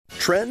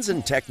Trends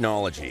in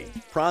technology,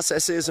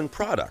 processes, and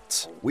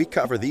products. We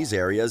cover these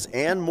areas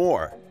and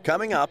more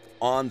coming up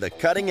on The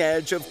Cutting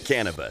Edge of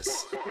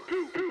Cannabis.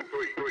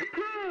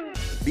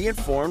 Be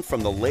informed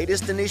from the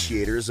latest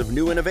initiators of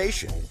new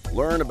innovation.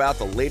 Learn about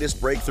the latest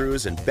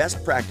breakthroughs and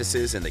best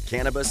practices in the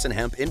cannabis and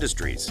hemp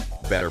industries.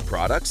 Better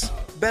products,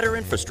 better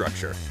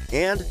infrastructure,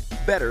 and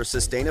better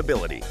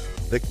sustainability.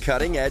 The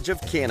Cutting Edge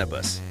of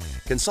Cannabis.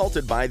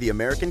 Consulted by the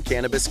American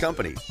Cannabis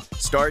Company.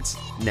 Starts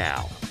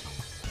now.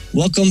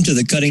 Welcome to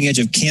the Cutting Edge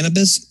of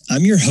Cannabis.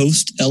 I'm your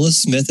host,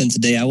 Ellis Smith, and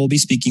today I will be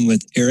speaking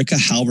with Erica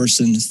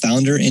Halverson,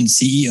 founder and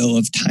CEO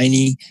of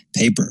Tiny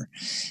Paper.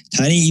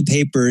 Tiny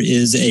Paper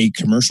is a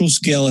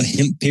commercial-scale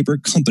hemp paper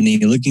company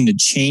looking to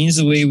change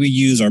the way we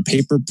use our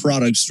paper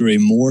products through a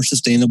more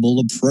sustainable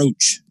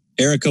approach.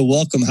 Erica,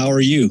 welcome. How are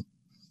you?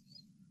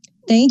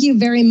 Thank you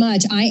very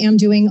much. I am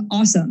doing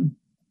awesome.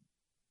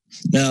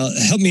 Now,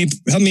 help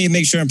me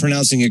make sure I'm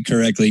pronouncing it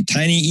correctly.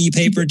 Tiny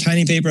Paper,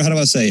 how do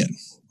I say it?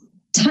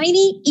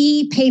 Tiny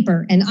E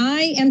Paper, and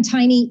I am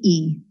Tiny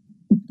E.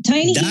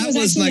 That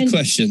was my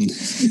question.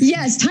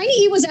 Yes, Tiny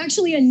E was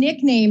actually a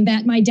nickname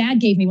that my dad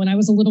gave me when I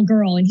was a little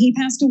girl, and he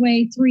passed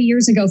away 3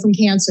 years ago from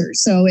cancer.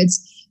 So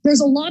there's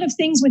a lot of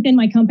things within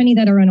my company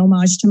that are an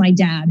homage to my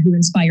dad, who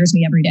inspires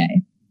me every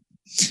day.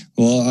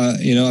 Well,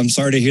 I'm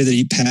sorry to hear that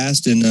he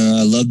passed, and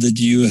I love that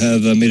you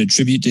have made a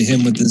tribute to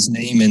him with this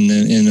name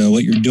and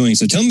what you're doing.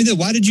 So tell me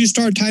why did you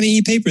start Tiny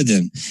E Paper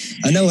then?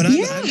 I know when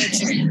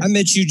I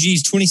met you,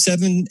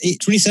 2017,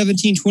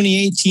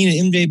 2018 at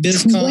MJ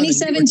BizCon.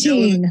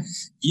 2017.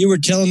 You were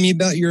telling me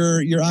about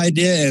your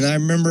idea, and I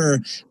remember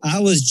I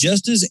was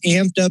just as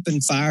amped up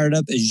and fired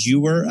up as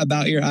you were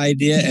about your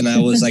idea, and I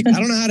was like, I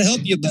don't know how to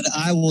help you, but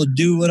I will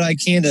do what I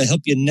can to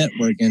help you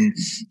network. And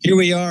here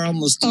we are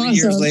almost 3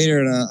 years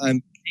later, and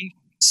I'm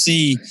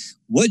see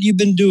what you've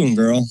been doing,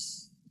 girl.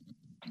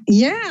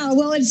 Yeah,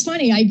 well, it's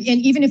funny. And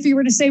even if you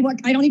were to say, what,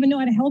 I don't even know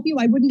how to help you,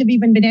 I wouldn't have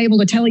even been able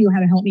to tell you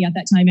how to help me at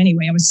that time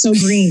anyway. I was so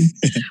green.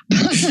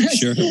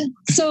 Sure.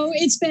 So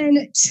it's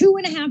been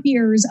 2.5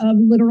 years of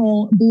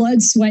literal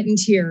blood, sweat, and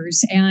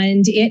tears.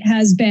 And it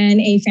has been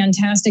a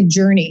fantastic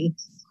journey.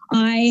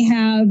 I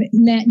have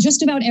met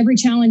just about every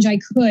challenge I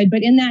could.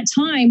 But in that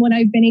time, what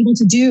I've been able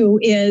to do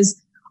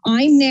is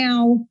I'm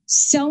now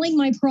selling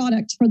my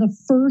product for the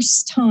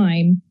first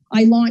time.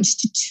 I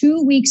launched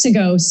 2 weeks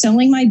ago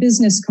selling my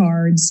business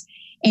cards,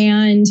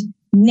 and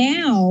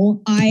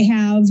now I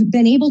have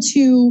been able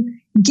to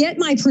get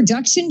my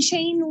production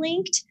chain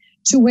linked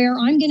to where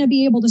I'm going to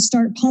be able to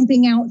start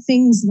pumping out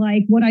things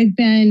like what I've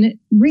been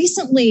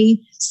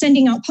recently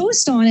sending out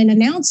posts on and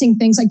announcing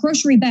things like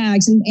grocery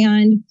bags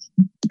and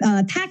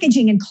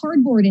packaging and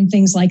cardboard and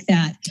things like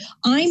that.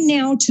 I'm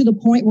now to the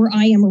point where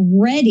I am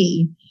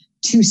ready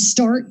to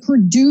start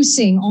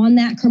producing on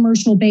that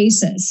commercial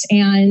basis.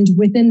 And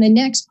within the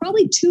next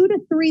probably 2 to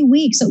 3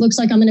 weeks, it looks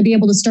like I'm going to be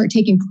able to start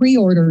taking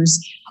pre-orders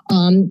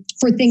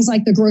for things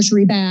like the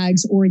grocery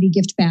bags or the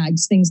gift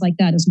bags, things like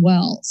that as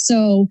well.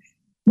 So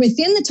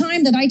within the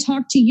time that I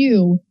talk to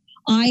you,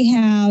 I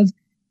have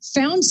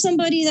found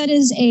somebody that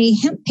is a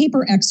hemp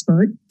paper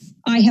expert.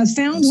 I have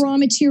found raw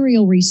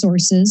material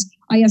resources.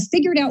 I have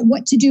figured out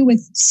what to do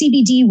with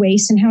CBD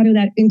waste and how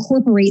to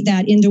incorporate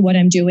that into what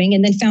I'm doing,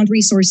 and then found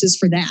resources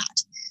for that.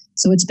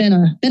 So it's been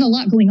a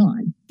lot going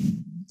on.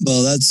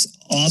 Well, that's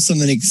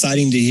awesome and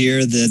exciting to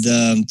hear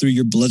that through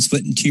your blood,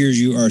 sweat, and tears,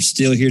 you are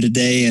still here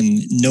today.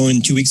 And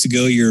knowing 2 weeks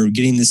ago you're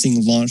getting this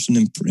thing launched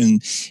and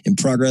in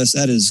progress,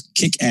 that is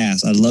kick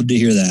ass. I'd love to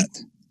hear that.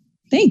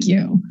 Thank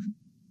you.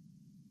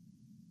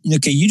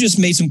 Okay, you just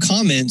made some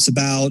comments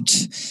about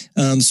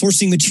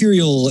sourcing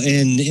material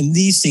and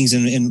these things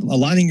and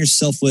aligning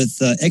yourself with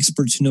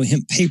experts who know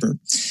hemp paper.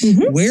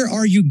 Mm-hmm. Where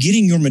are you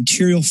getting your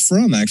material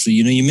from, actually?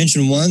 You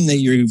mentioned one, that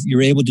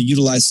you're able to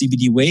utilize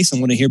CBD waste. I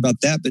want to hear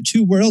about that. But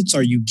two, where else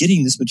are you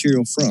getting this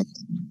material from?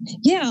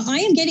 Yeah,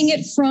 I am getting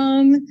it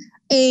from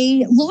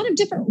a lot of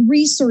different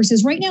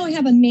resources. Right now, I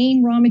have a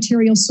main raw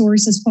material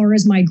source as far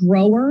as my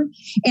grower,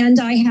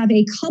 and I have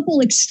a couple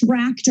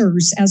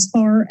extractors as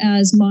far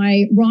as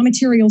my raw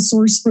material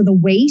source for the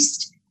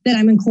waste that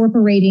I'm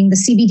incorporating the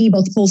CBD,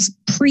 both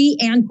pre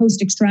and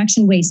post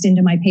extraction waste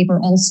into my paper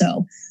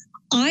also.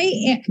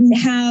 I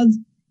have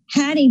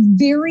had a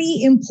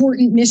very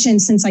important mission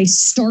since I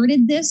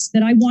started this,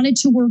 that I wanted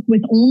to work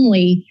with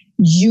only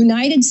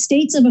United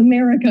States of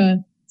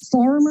America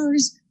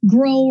farmers,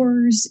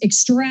 growers,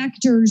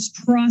 extractors,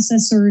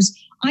 processors.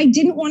 I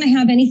didn't want to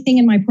have anything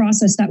in my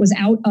process that was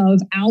out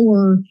of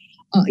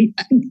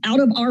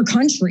our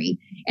country.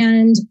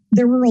 And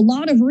there were a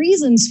lot of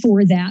reasons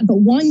for that, but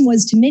one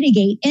was to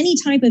mitigate any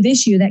type of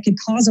issue that could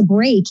cause a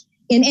break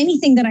in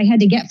anything that I had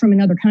to get from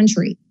another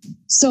country.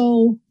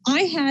 So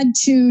I had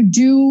to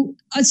do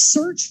a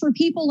search for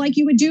people like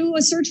you would do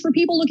a search for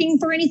people looking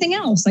for anything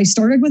else. I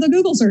started with a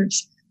Google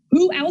search.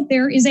 Who out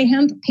there is a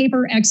hemp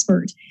paper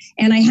expert?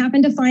 And I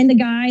happened to find the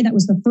guy that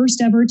was the first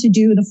ever to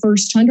do the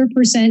first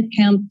 100%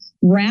 hemp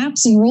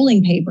wraps and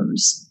rolling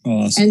papers.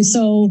 Awesome. And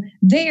so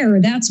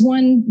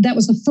that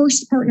was the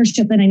first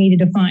partnership that I needed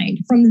to find.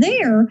 From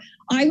there,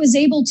 I was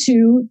able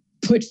to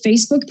put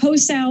Facebook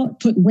posts out,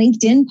 put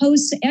LinkedIn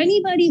posts.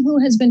 Anybody who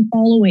has been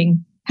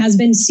following has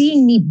been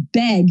seeing me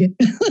beg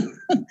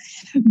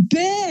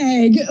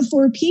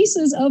for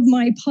pieces of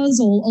my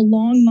puzzle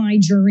along my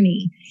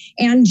journey.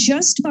 And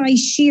just by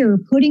sheer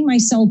putting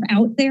myself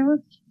out there,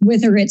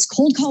 whether it's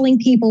cold calling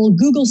people,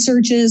 Google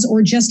searches,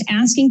 or just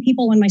asking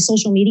people on my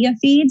social media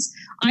feeds,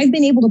 I've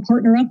been able to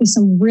partner up with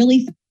some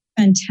really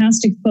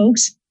fantastic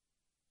folks.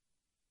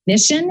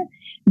 Mission.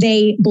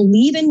 They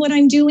believe in what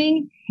I'm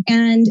doing,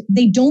 and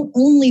they don't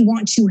only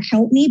want to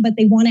help me, but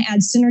they want to add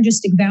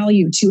synergistic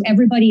value to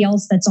everybody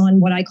else that's on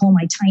what I call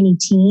my tiny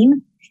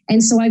team.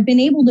 And so I've been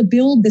able to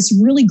build this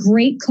really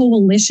great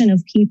coalition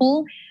of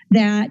people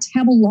that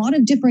have a lot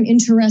of different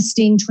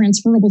interesting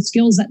transferable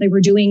skills that they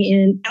were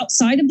doing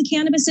outside of the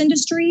cannabis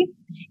industry,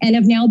 and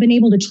have now been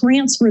able to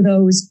transfer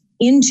those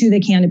into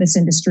the cannabis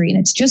industry. And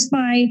it's just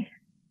by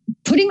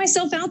putting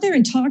myself out there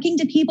and talking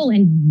to people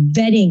and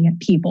vetting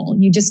people.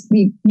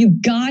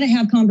 You've got to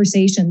have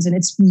conversations, and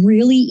it's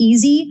really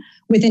easy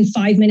within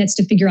 5 minutes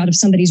to figure out if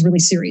somebody's really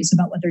serious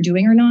about what they're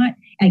doing or not,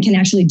 and can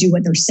actually do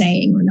what they're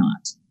saying or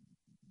not.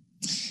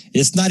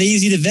 It's not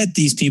easy to vet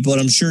these people,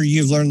 and I'm sure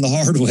you've learned the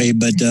hard way,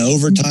 but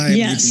over time,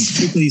 yes, you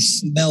can quickly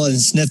smell and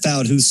sniff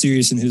out who's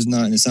serious and who's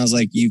not. And it sounds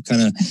like you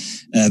kind of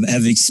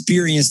have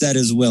experienced that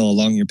as well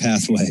along your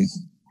pathway.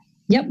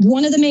 Yep.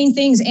 One of the main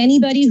things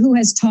anybody who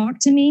has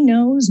talked to me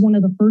knows, one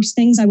of the first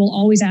things I will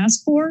always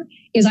ask for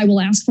is I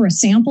will ask for a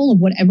sample of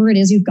whatever it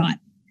is you've got.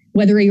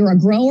 Whether you're a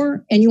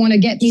grower and you want to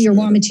get me your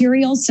raw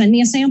materials, send me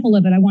a sample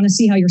of it. I want to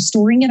see how you're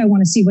storing it. I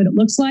want to see what it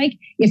looks like.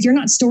 If you're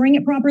not storing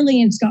it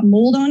properly and it's got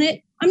mold on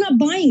it, I'm not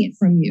buying it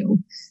from you.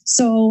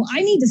 So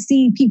I need to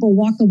see people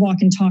walk the walk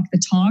and talk the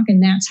talk.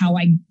 And that's how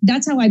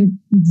I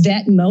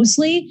vet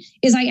mostly,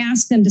 is I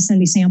ask them to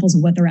send me samples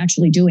of what they're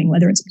actually doing,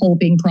 whether it's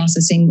pulping,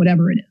 processing,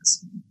 whatever it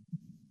is.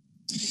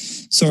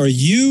 So are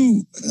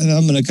you, and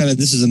I'm going to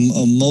this is a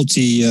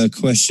multi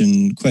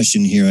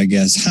question here, I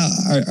guess.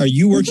 How are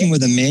you working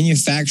with a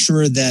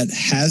manufacturer that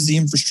has the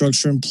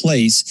infrastructure in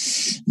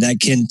place that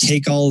can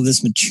take all of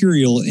this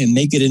material and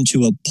make it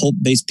into a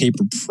pulp-based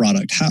paper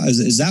product? How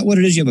is that what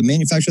it is? You have a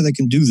manufacturer that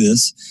can do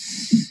this.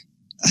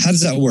 How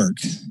does that work?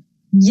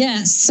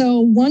 Yes. So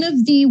one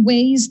of the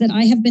ways that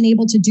I have been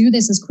able to do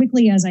this as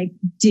quickly as I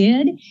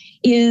did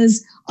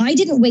is I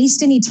didn't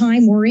waste any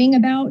time worrying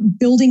about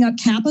building up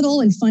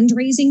capital and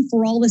fundraising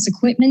for all this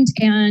equipment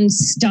and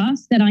stuff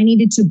that I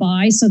needed to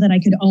buy so that I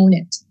could own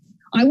it.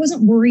 I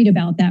wasn't worried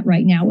about that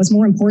right now. It was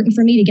more important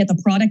for me to get the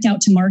product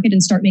out to market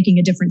and start making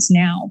a difference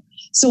now.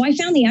 So I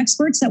found the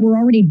experts that were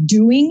already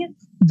doing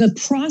the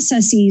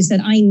processes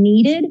that I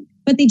needed,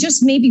 but they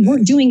just maybe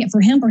weren't doing it for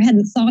hemp or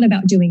hadn't thought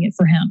about doing it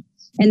for hemp.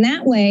 And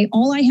that way,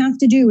 all I have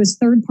to do is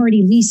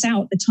third-party lease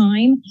out the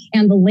time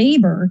and the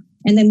labor,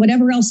 and then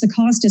whatever else the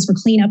cost is for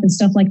cleanup and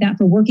stuff like that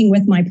for working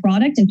with my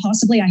product. And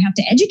possibly I have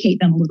to educate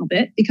them a little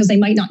bit because they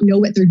might not know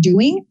what they're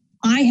doing.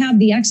 I have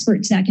the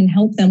experts that can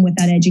help them with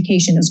that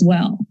education as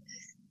well.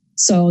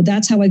 So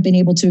that's how I've been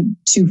able to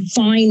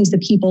find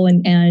the people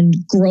and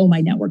grow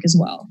my network as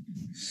well.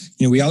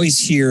 You know, we always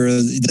hear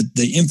that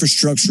the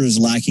infrastructure is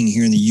lacking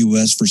here in the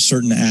U.S. for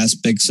certain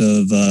aspects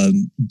of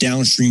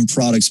downstream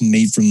products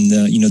made from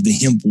the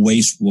hemp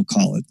waste, we'll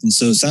call it. And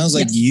so it sounds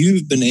like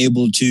you've been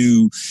able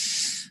to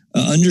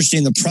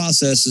understand the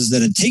processes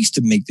that it takes to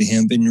make the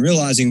hemp, and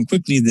realizing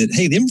quickly that,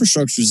 hey, the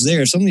infrastructure is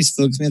there. Some of these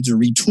folks may have to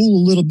retool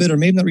a little bit, or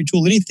maybe not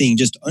retool anything,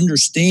 just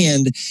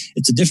understand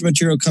it's a different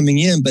material coming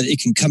in, but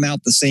it can come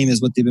out the same as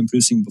what they've been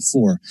producing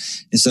before.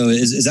 And so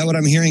is that what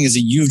I'm hearing, is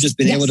that you've just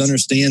been able to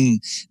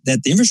understand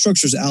that the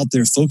infrastructure is out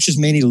there. Folks just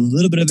may need a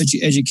little bit of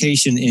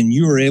education, and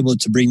you were able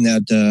to bring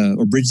that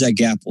or bridge that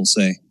gap, we'll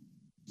say.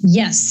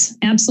 Yes,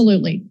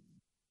 absolutely.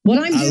 What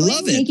I'm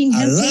doing, making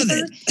hemp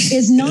paper,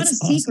 is not a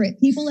secret.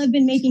 People have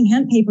been making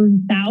hemp paper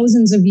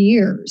thousands of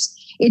years.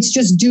 It's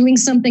just doing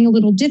something a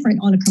little different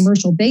on a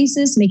commercial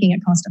basis, making it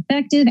cost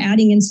effective,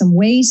 adding in some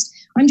waste.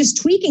 I'm just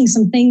tweaking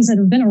some things that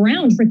have been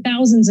around for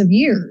thousands of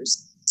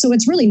years. So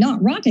it's really not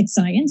rocket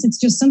science. It's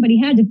just somebody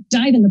had to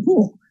dive in the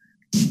pool.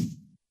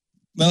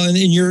 Well, and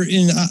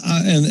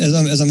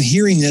as I'm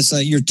hearing this,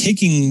 you're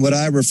taking what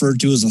I refer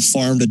to as a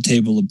farm to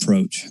table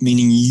approach,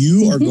 meaning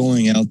you are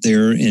going out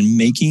there and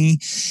making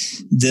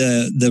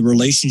the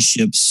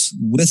relationships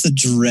with the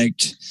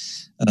direct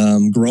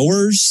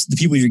growers, the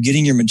people you're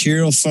getting your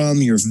material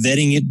from. You're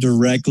vetting it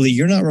directly.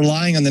 You're not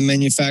relying on the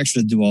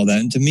manufacturer to do all that.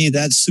 And to me,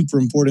 that's super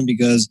important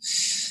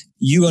because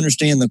you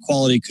understand the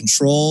quality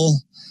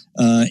control.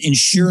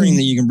 Ensuring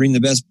that you can bring the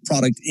best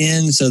product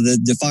in so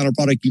that the final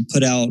product you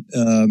put out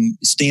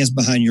stands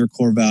behind your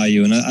core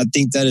value. And I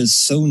think that is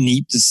so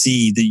neat to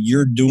see that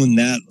you're doing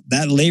that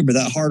labor,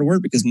 that hard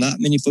work, because not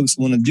many folks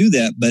want to do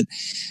that. But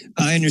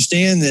I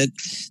understand that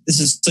this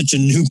is such a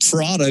new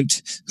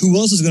product. Who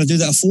else is going to do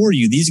that for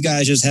you? These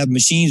guys just have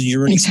machines and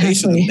you're running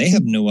space for them. They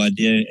have no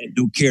idea and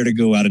don't care to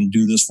go out and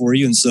do this for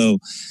you. And so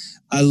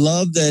I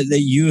love that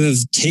you have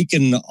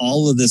taken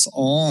all of this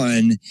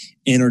on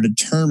and are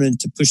determined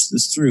to push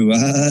this through.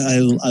 I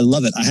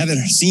love it. I haven't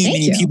seen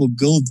many people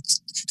go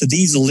to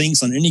these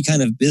links on any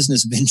kind of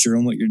business venture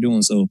on what you're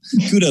doing. So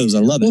kudos. I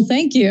love it. Well,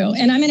 thank you.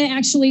 And I'm going to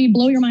actually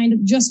blow your mind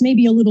just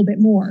maybe a little bit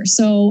more.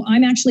 So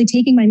I'm actually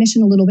taking my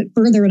mission a little bit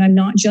further, and I'm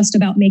not just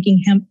about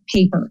making hemp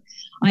paper.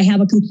 I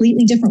have a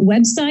completely different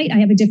website. I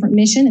have a different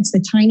mission. It's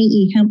the Tiny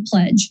E Hemp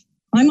Pledge.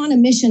 I'm on a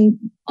mission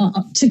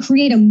to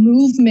create a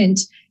movement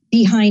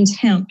behind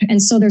hemp.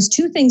 And so there's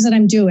two things that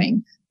I'm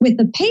doing. With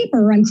the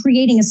paper, I'm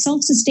creating a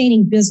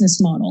self-sustaining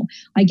business model.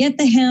 I get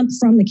the hemp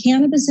from the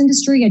cannabis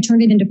industry. I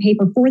turn it into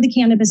paper for the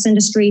cannabis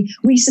industry.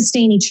 We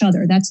sustain each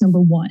other. That's number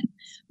one.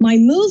 My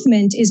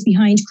movement is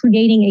behind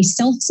creating a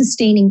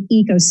self-sustaining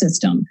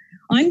ecosystem.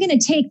 I'm going to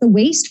take the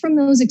waste from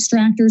those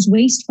extractors,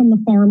 waste from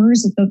the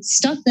farmers, the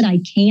stuff that I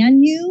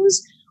can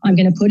use, I'm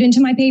going to put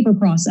into my paper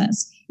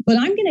process. But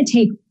I'm going to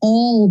take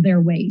all their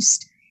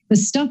waste. The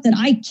stuff that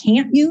I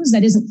can't use,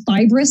 that isn't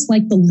fibrous,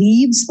 like the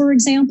leaves, for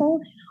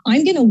example,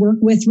 I'm going to work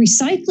with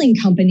recycling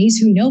companies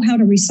who know how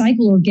to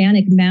recycle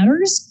organic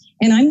matters,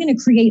 and I'm going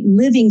to create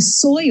living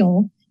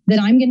soil that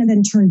I'm going to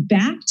then turn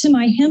back to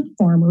my hemp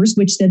farmers,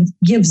 which then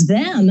gives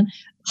them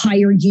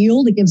higher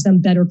yield. It gives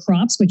them better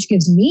crops, which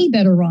gives me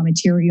better raw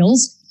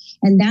materials.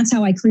 And that's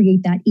how I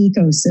create that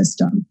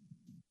ecosystem.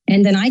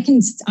 And then I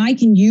can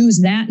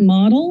use that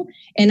model,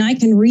 and I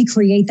can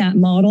recreate that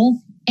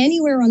model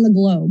anywhere on the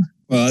globe.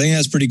 Well, I think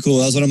that's pretty cool.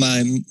 That was one of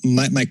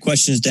my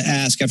questions to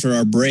ask after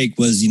our break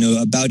was,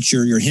 about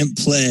your hemp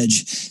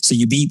pledge. So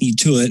you beat me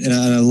to it. And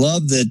I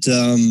love that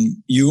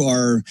you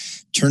are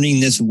turning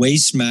this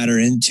waste matter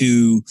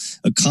into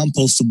a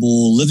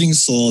compostable living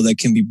soil that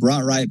can be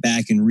brought right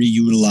back and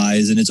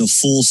reutilized. And it's a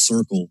full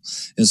circle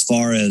as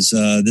far as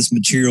this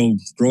material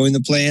growing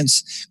the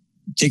plants,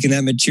 taking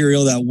that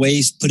material, that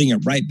waste, putting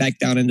it right back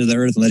down into the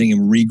earth and letting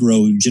them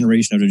regrow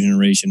generation after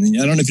generation. And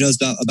I don't know if you know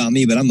this about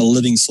me, but I'm a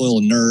living soil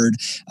nerd.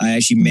 I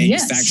actually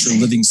manufacture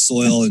living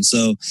soil. And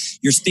so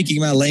you're speaking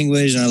my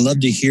language, and I love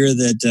to hear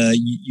that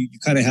you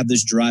kind of have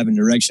this drive and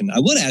direction. I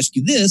would ask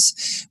you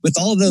this, with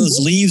all of those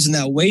leaves and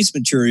that waste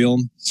material,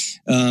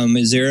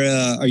 is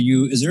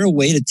there a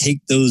way to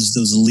take those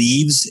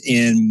leaves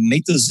and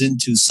make those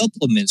into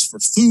supplements for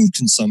food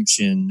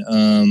consumption?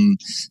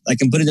 I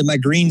can put it in my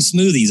green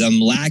smoothies. I'm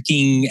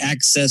lacking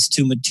access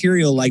to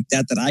material like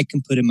that I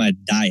can put in my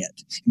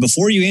diet.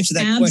 Before you answer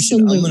that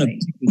question, I'm going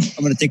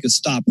to take a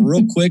stop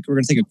real quick. We're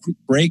going to take a quick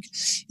break,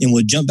 and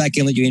we'll jump back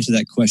in and let you answer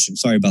that question.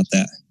 Sorry about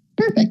that.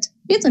 Perfect.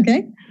 It's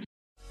okay.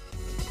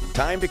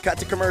 Time to cut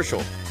to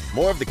commercial.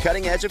 More of the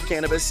cutting edge of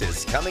cannabis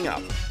is coming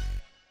up.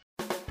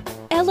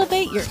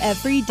 Elevate your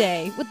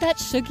everyday with that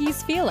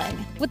Shoogies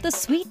feeling, with the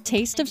sweet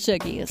taste of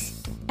Shoogies.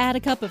 Add a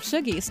cup of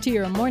Shoogies to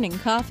your morning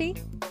coffee.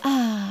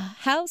 Ah,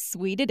 how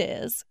sweet it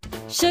is.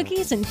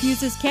 Shoogies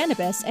infuses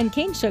cannabis and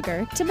cane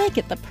sugar to make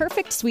it the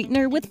perfect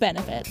sweetener with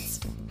benefits.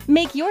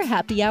 Make your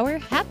happy hour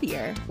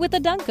happier with a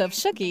dunk of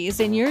Shoogies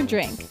in your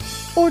drink.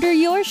 Order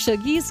your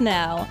Shoogies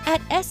now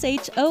at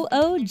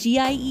SHOOGIES.com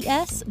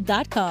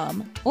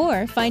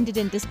or find it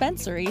in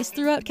dispensaries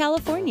throughout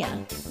California.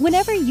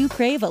 Whenever you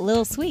crave a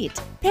little sweet,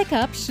 pick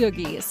up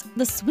Shoogies,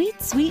 the sweet,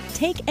 sweet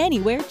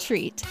take-anywhere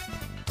treat.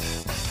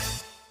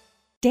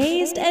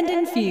 Dazed and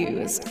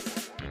Infused.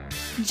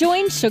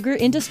 Join sugar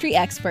industry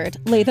expert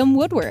Latham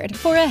Woodward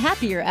for a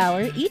happier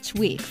hour each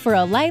week for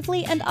a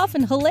lively and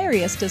often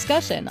hilarious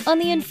discussion on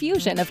the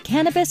infusion of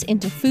cannabis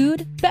into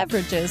food,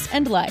 beverages,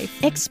 and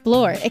life.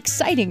 Explore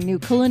exciting new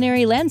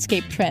culinary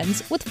landscape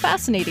trends with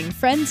fascinating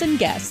friends and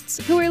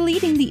guests who are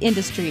leading the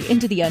industry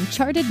into the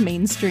uncharted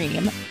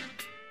mainstream.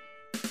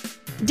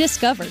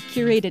 Discover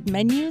curated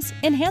menus,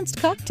 enhanced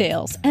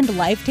cocktails, and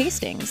live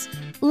tastings.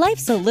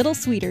 Life's a little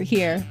sweeter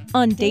here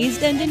on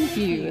Dazed and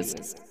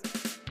Infused.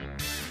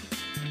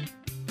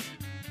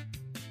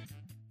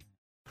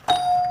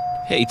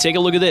 Hey, take a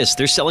look at this.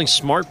 They're selling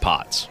smart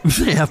pots.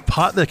 They have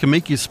pot that can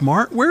make you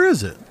smart? Where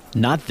is it?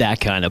 Not that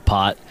kind of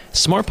pot.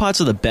 Smart pots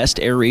are the best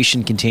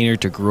aeration container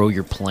to grow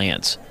your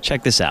plants.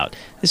 Check this out.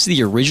 This is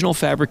the original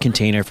fabric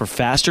container for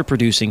faster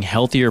producing,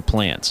 healthier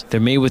plants. They're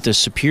made with a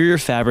superior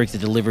fabric that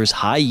delivers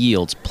high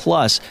yields.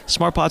 Plus,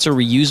 smart pots are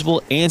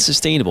reusable and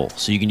sustainable,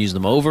 so you can use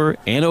them over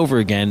and over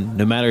again,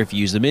 no matter if you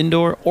use them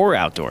indoor or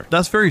outdoor.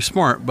 That's very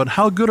smart, but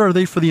how good are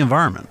they for the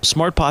environment?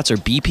 Smart pots are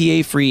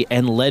BPA-free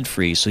and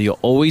lead-free, so you'll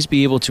always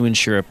be able to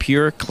ensure a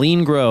pure,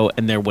 clean grow,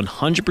 and they're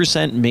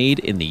 100% made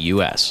in the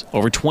U.S.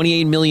 Over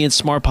 28 million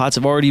smart pots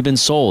have already been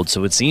sold,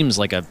 so it seems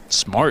like a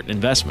smart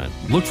investment.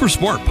 Look for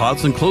smart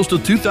pots in close to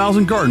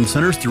 2,000 garden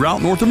centers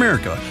throughout North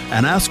America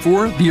and ask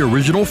for the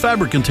original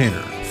fabric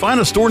container. Find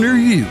a store near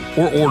you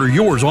or order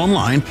yours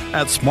online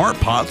at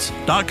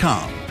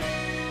smartpots.com.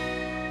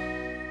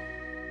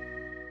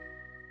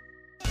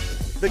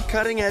 The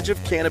cutting edge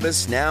of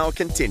cannabis now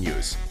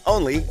continues,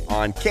 only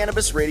on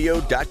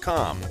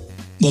CannabisRadio.com.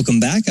 Welcome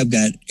back. I've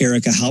got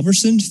Erica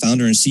Halverson,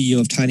 founder and CEO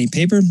of Tiny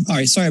Paper. All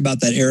right, sorry about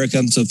that,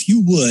 Erica. So if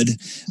you would,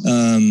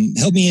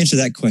 help me answer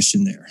that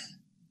question there.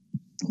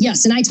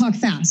 Yes, and I talk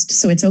fast,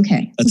 so it's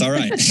okay. That's all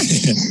right.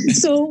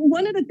 So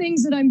one of the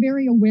things that I'm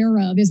very aware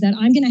of is that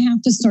I'm going to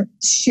have to start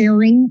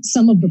sharing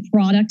some of the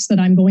products that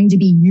I'm going to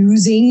be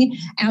using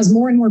as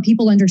more and more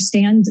people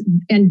understand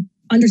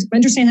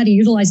how to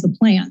utilize the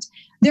plant.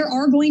 There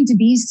are going to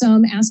be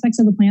some aspects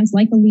of the plants,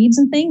 like the leaves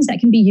and things, that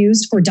can be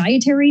used for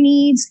dietary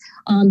needs.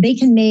 They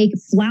can make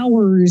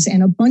flowers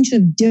and a bunch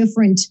of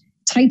different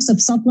types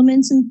of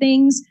supplements and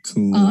things.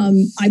 Cool.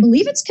 I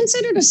believe it's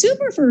considered a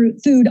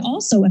superfood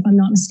also, if I'm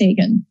not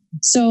mistaken.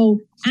 So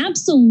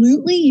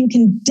absolutely, you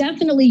can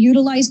definitely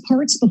utilize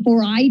parts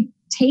before I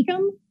take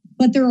them.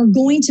 But there are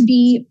going to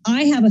be,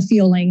 I have a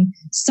feeling,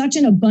 such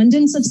an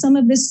abundance of some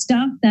of this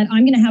stuff that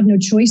I'm going to have no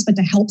choice but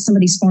to help some of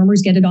these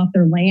farmers get it off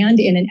their land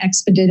in an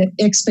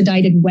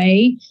expedited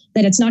way,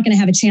 that it's not going to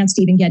have a chance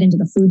to even get into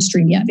the food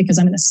stream yet, because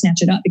I'm going to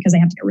snatch it up because I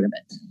have to get rid of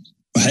it.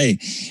 Hey,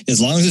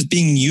 as long as it's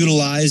being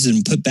utilized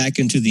and put back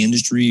into the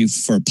industry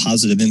for a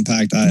positive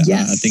impact, I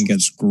think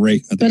that's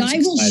great. I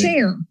will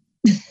share.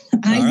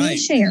 I will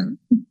share.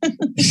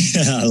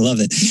 I love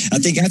it. I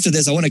think after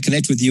this, I want to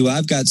connect with you.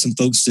 I've got some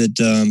folks that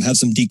have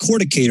some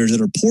decorticators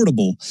that are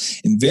portable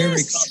and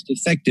very cost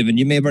effective. And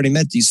you may have already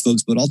met these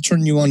folks, but I'll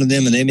turn you on to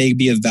them, and they may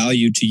be of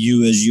value to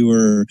you as you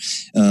are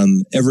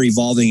ever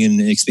evolving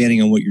and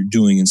expanding on what you're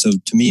doing. And so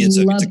to me, it's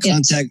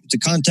a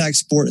contact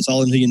sport. It's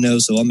all in who you know.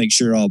 So I'll make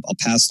sure I'll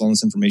pass along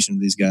this information to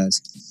these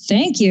guys.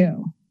 Thank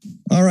you.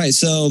 All right.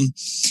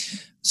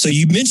 So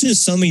you mentioned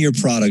some of your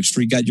products.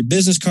 You got your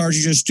business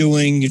cards you're just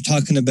doing. You're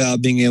talking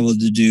about being able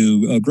to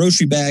do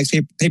grocery bags,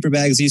 paper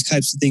bags, these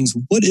types of things.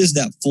 What is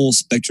that full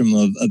spectrum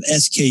of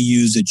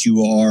SKUs that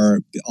you are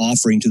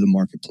offering to the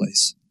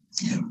marketplace?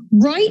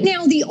 Right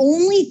now, the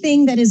only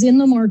thing that is in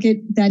the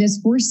market that is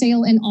for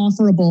sale and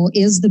offerable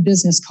is the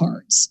business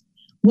cards.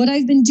 What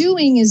I've been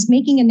doing is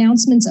making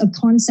announcements of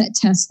concept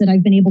tests that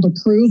I've been able to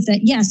prove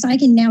that, yes, I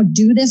can now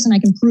do this, and I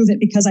can prove it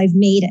because I've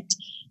made it.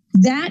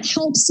 That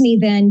helps me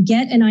then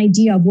get an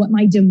idea of what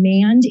my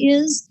demand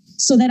is,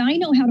 so that I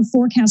know how to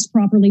forecast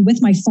properly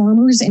with my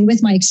farmers and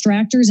with my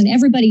extractors and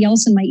everybody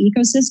else in my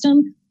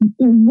ecosystem,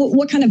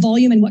 what kind of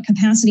volume and what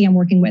capacity I'm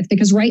working with.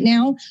 Because right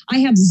now I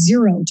have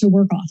zero to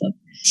work off of.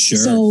 Sure.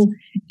 So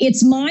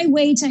it's my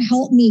way to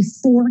help me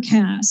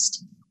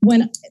forecast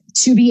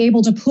to be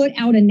able to put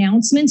out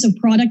announcements of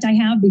product I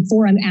have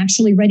before I'm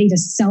actually ready to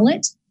sell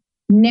it.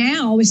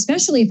 Now,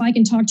 especially if I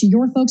can talk to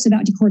your folks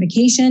about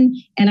decortication,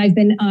 and I've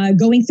been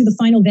going through the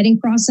final vetting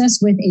process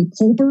with a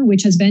pulper,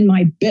 which has been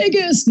my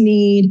biggest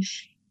need.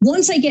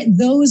 Once I get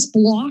those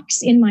blocks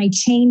in my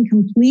chain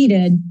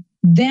completed,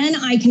 then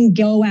I can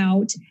go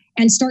out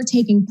and start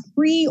taking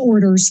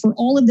pre-orders for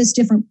all of this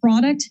different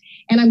product.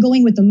 And I'm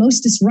going with the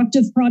most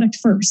disruptive product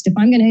first. If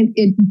I'm going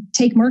to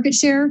take market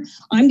share,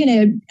 I'm going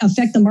to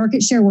affect the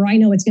market share where I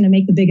know it's going to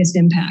make the biggest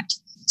impact.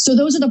 So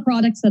those are the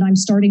products that I'm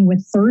starting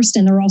with first,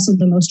 and they're also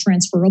the most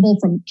transferable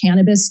from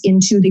cannabis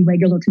into the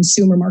regular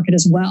consumer market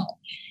as well.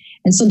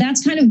 And so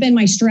that's kind of been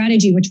my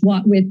strategy, with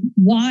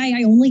why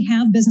I only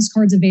have business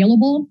cards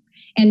available,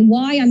 and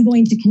why I'm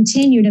going to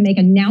continue to make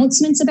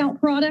announcements about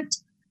product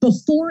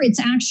before it's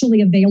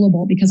actually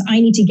available, because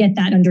I need to get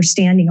that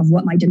understanding of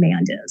what my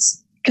demand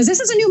is. Because this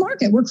is a new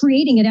market. We're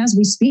creating it as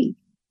we speak.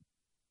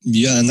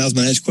 Yeah, and that was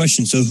my next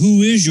question. So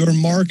who is your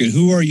market?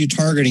 Who are you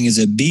targeting? Is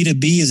it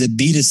B2B? Is it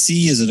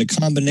B2C? Is it a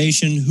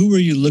combination? Who are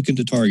you looking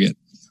to target?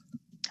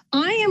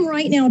 I am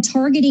right now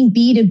targeting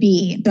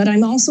B2B, but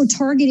I'm also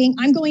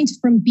I'm going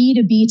from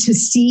B2B to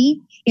C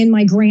in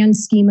my grand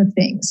scheme of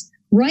things.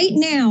 Right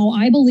now,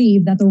 I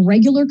believe that the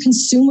regular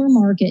consumer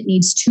market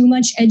needs too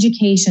much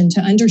education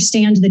to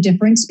understand the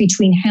difference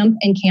between hemp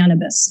and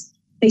cannabis.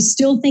 They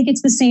still think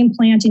it's the same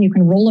plant, and you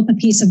can roll up a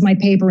piece of my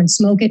paper and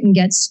smoke it and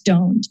get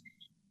stoned.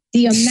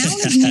 The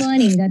amount of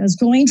money that is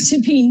going to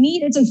be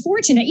needed, it's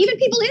unfortunate. Even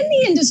people in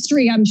the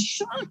industry, I'm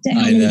shocked at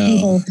how many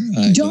people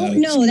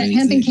don't know that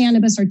hemp and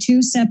cannabis are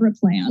two separate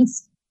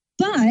plants.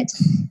 But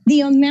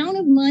the amount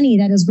of money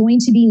that is going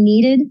to be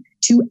needed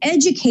to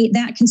educate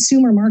that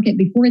consumer market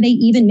before they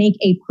even make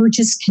a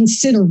purchase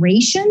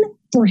consideration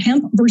for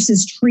hemp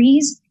versus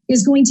trees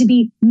is going to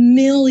be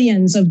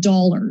millions of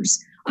dollars.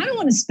 I don't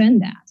want to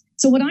spend that.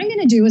 So what I'm going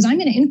to do is I'm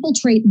going to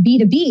infiltrate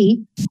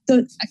B2B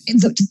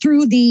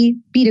through the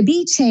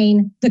B2B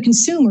chain, the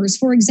consumers.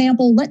 For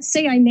example, let's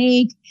say I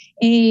make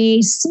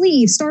a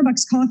sleeve,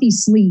 Starbucks coffee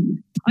sleeve.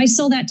 I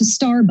sell that to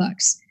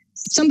Starbucks.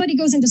 Somebody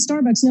goes into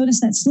Starbucks, notice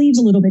that sleeve's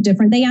a little bit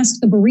different. They ask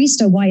the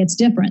barista why it's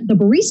different. The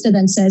barista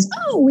then says,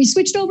 oh, we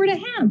switched over to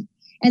hemp.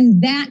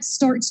 And that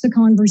starts the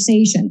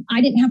conversation. I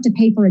didn't have to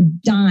pay for a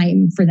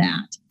dime for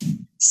that.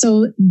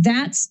 So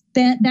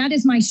that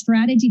is my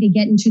strategy to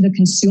get into the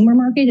consumer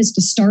market, is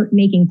to start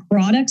making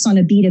products on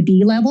a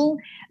B2B level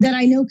that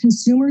I know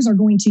consumers are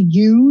going to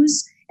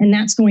use, and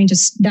that's going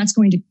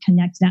to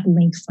connect that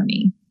link for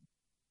me.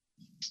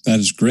 That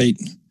is great.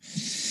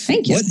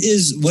 Thank you.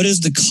 What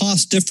is the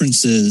cost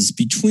differences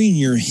between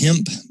your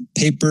hemp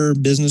paper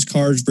business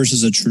cards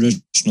versus a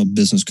traditional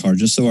business card,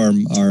 just so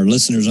our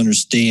listeners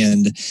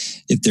understand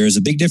if there is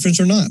a big difference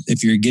or not,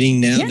 if you're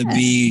getting now to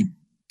be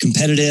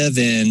competitive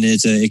and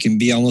it can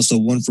be almost a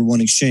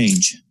one-for-one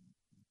exchange?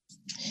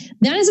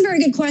 That is a very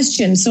good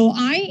question. So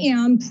I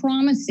am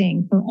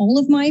promising for all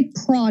of my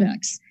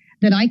products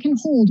that I can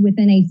hold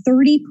within a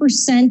 30%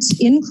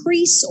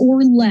 increase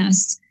or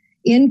less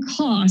in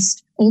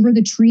cost over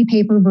the tree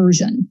paper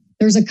version.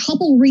 There's a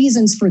couple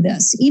reasons for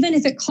this. Even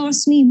if it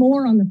costs me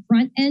more on the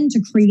front end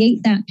to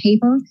create that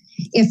paper,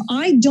 if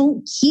I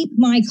don't keep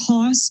my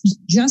cost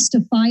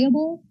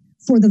justifiable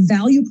for the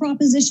value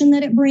proposition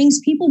that it brings,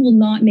 people will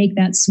not make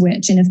that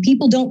switch. And if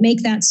people don't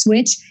make that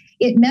switch,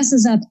 it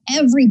messes up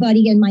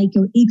everybody in my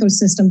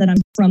ecosystem that I'm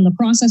from, the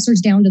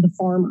processors down to the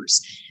farmers.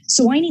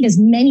 So I need as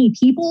many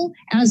people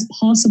as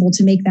possible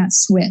to make that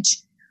switch.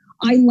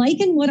 I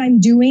liken what I'm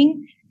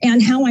doing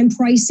and how I'm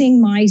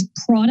pricing my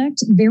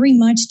product very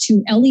much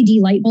to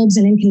LED light bulbs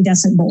and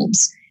incandescent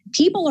bulbs.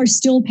 People are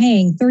still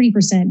paying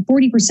 30%,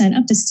 40%,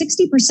 up to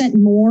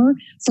 60% more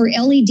for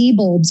LED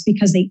bulbs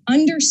because they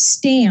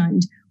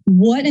understand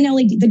what an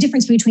LED, the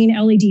difference between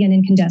LED and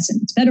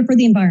incandescent. It's better for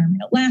the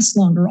environment. It lasts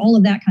longer, all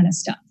of that kind of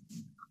stuff.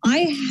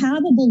 I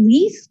have a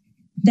belief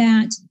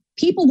that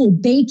people will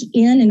bake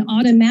in an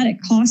automatic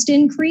cost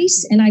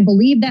increase, and I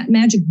believe that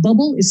magic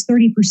bubble is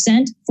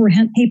 30% for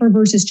hemp paper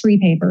versus tree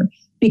paper,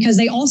 because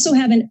they also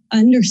have an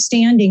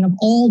understanding of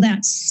all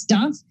that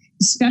stuff,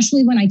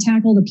 especially when I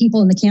tackle the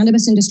people in the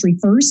cannabis industry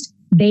first.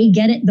 They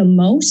get it the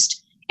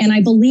most, and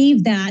I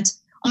believe that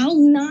I'll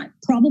not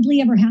probably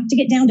ever have to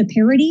get down to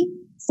parity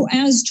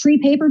as tree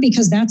paper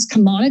because that's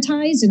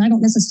commoditized, and I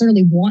don't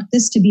necessarily want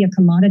this to be a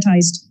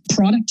commoditized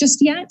product just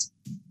yet.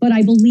 But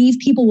I believe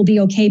people will be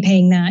okay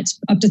paying that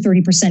up to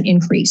 30%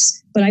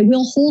 increase. But I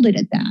will hold it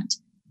at that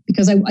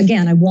because, I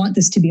want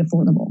this to be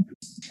affordable.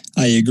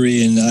 I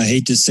agree. And I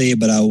hate to say it,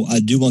 but I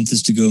do want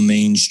this to go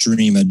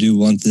mainstream. I do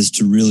want this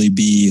to really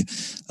be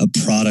a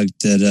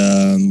product that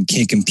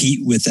can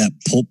compete with that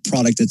pulp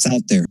product that's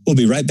out there. We'll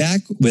be right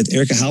back with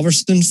Erica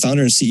Halverson,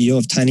 founder and CEO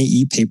of Tiny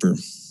E-Paper.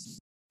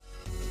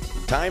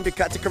 Time to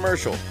cut to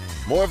commercial.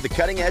 More of the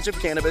cutting edge of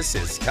cannabis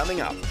is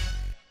coming up.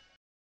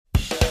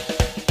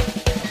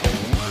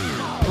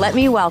 Let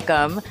me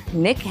welcome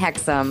Nick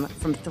Hexum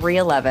from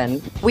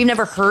 311. We've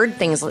never heard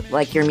things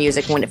like your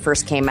music when it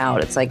first came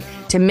out. It's like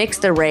to mix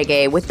the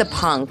reggae with the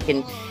punk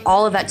and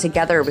all of that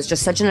together was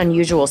just such an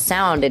unusual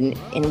sound,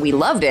 and we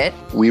loved it.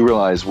 We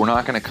realized we're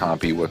not going to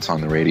copy what's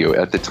on the radio.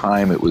 At the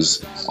time, it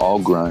was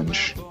all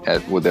grunge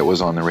that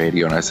was on the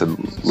radio, and I said,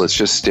 let's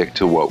just stick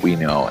to what we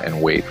know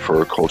and wait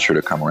for culture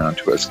to come around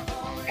to us.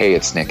 Hey,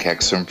 it's Nick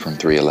Hexum from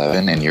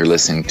 311, and you're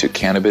listening to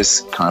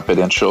Cannabis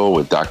Confidential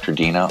with Dr.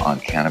 Dina on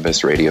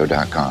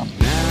CannabisRadio.com.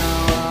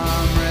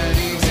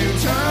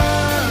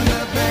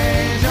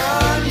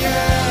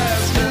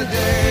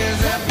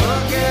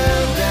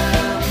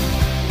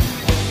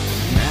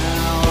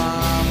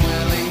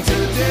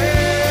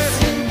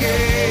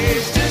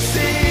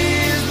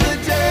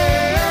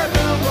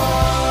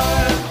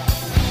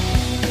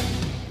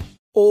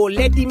 Oh,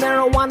 lady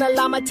marijuana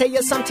llama, tell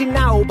you something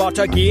now about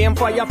a game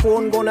for your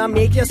phone, gonna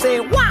make you say,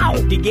 wow!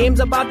 The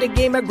game's about the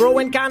game of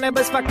growing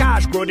cannabis for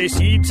cash. Grow the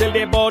seed, sell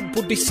the bud,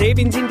 put the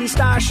savings in the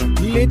stash.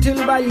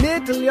 Little by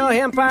little, your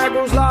empire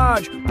grows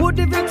large. Put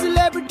different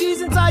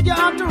celebrities inside your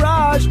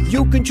entourage.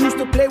 You can choose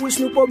to play with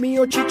Snoop or me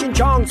or Cheech and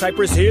Chong,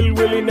 Cypress Hill,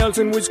 Willie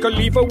Nelson, Wiz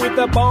Khalifa with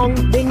a bong.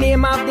 The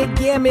name of the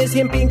game is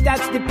Hemp Inc.,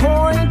 that's the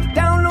point.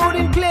 Download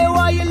and play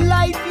while you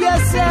light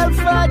yourself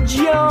a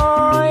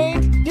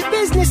joint. The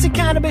business of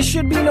cannabis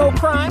should be no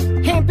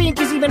crime. Hemp Inc.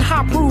 is even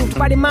hot-proofed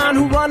by the man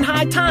who run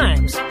High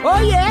Times. Oh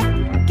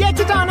yeah? Get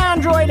it on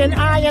Android and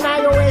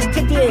iOS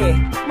today.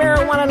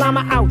 Marijuana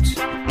llama out.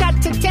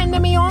 Got to tend to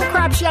me own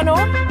crops, you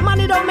know.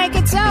 Money don't make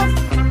itself.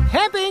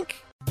 Hemp Inc.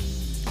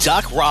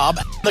 Doc Rob,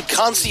 the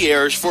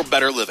concierge for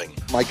better living.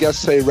 My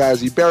guests say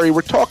Razzie Berry.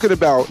 We're talking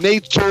about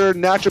nature,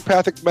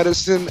 naturopathic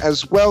medicine,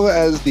 as well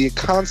as the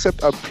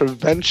concept of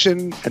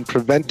prevention and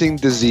preventing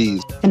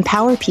disease.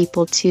 Empower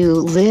people to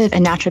live a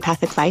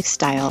naturopathic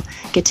lifestyle,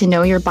 get to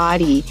know your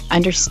body,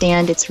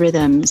 understand its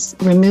rhythms,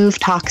 remove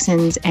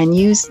toxins, and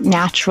use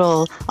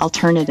natural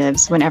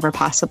alternatives whenever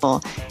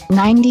possible.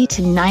 90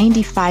 to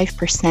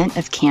 95%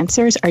 of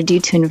cancers are due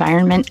to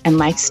environment and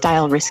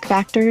lifestyle risk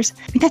factors.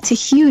 I mean, that's a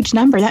huge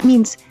number. That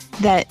means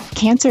that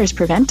cancer is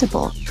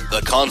preventable.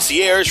 The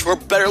concierge for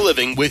better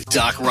living with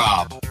Doc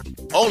Rob.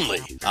 Only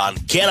on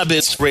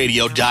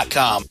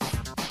CannabisRadio.com.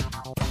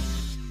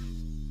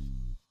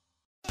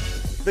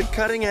 The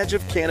cutting edge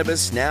of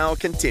cannabis now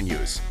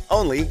continues.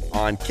 Only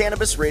on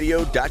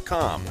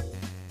CannabisRadio.com.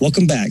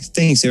 Welcome back.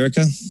 Thanks,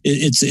 Erica.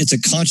 It's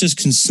a conscious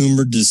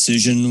consumer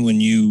decision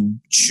when you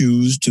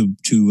choose to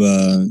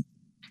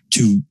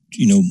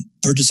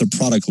purchase a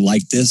product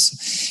like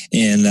this,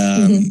 and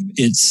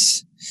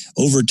it's.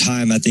 Over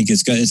time, I think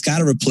it's got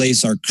to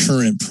replace our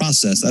current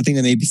process. I think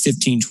that may be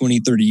 15, 20,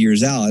 30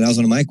 years out. And that was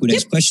one of my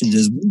next questions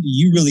is, when do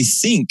you really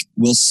think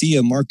we'll see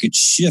a market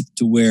shift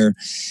to where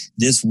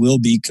this will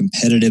be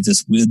competitive?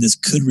 This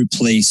could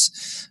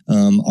replace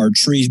our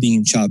trees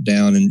being chopped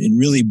down and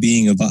really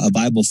being a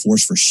viable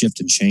force for shift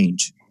and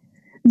change?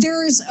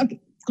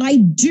 I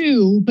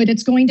do, but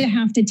it's going to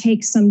have to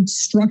take some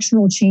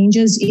structural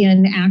changes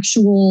in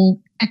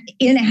actual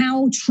in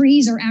how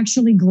trees are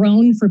actually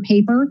grown for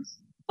paper.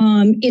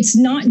 It's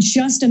not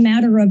just a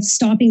matter of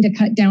stopping to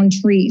cut down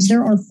trees.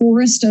 There are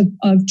forests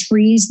of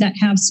trees that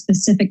have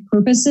specific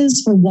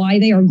purposes for why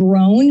they are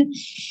grown.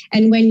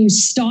 And when you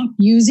stop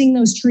using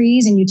those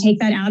trees and you take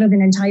that out of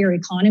an entire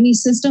economy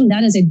system,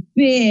 that is a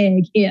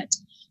big hit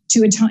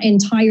to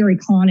entire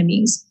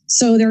economies.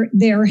 So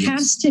there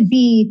has to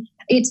be,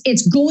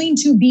 it's going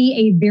to be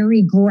a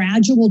very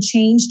gradual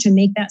change to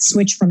make that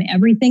switch from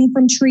everything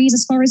from trees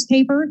as far as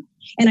paper.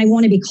 And I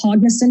want to be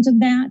cognizant of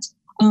that.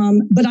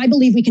 But I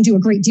believe we can do a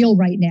great deal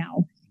right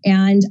now.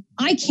 And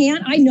I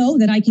know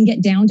that I can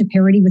get down to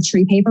parity with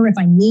tree paper if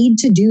I need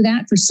to do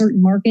that for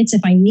certain markets.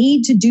 If I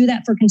need to do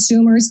that for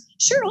consumers,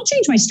 sure, I'll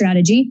change my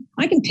strategy.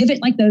 I can pivot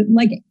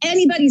like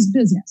anybody's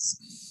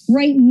business.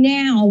 Right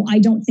now, I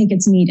don't think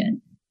it's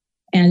needed.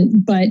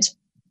 But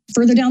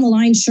further down the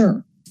line,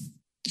 sure.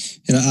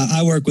 And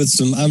I work with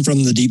I'm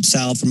from the deep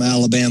South, from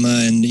Alabama,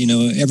 and,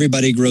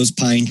 everybody grows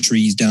pine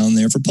trees down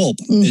there for pulp.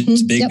 Mm-hmm.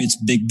 It's big, It's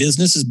big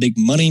business, it's big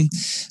money.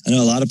 I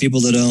know a lot of people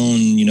that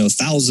own,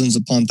 thousands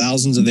upon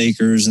thousands of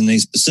acres, and they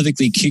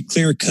specifically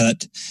clear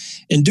cut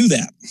and do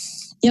that.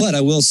 Yep. But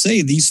I will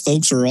say these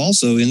folks are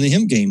also in the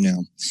hemp game now.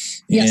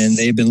 Yes. And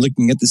they've been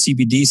looking at the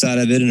CBD side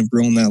of it and have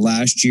grown that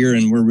last year.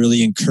 And we're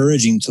really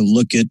encouraging to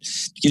look at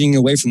getting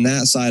away from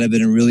that side of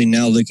it and really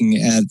now looking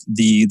at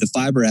the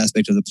fiber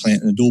aspect of the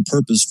plant and the dual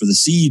purpose for the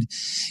seed.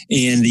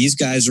 And these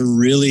guys are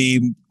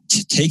really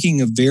taking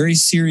a very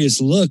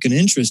serious look and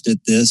interest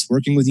at this,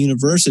 working with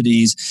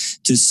universities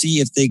to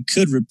see if they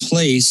could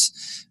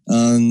replace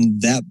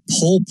that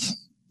pulp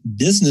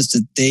business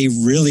that they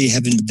really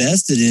have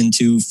invested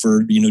into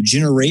for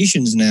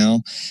generations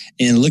now,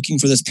 and looking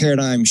for this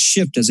paradigm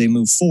shift as they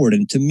move forward.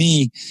 And to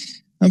me,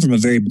 I'm from a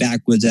very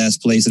backwoods ass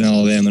place in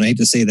Alabama, and I hate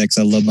to say that because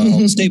I love my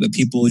home state, but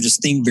people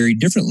just think very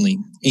differently.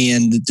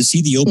 And to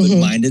see the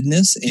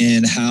open-mindedness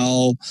and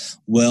how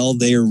well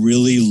they are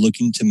really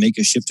looking to make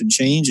a shift and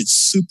change, it's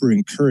super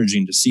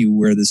encouraging to see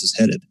where this is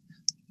headed.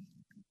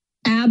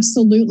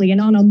 Absolutely.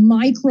 And on a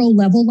micro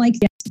level like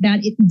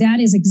that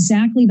is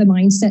exactly the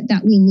mindset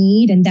that we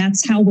need. And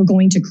that's how we're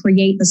going to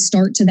create the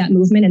start to that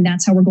movement. And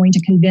that's how we're going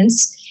to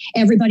convince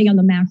everybody on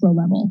the macro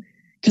level.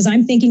 Because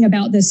I'm thinking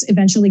about this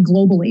eventually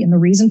globally. And the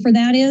reason for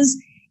that is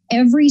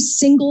every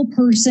single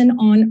person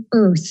on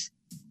earth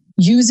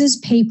uses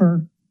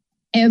paper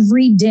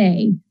every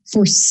day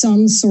for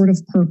some sort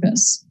of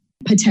purpose,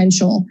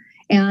 potential.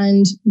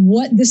 And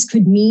what this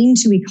could mean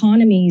to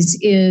economies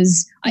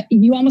is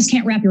you almost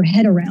can't wrap your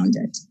head around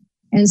it.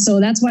 And so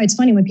that's why it's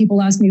funny when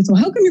people ask me, so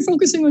how come you're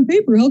focusing on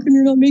paper? How come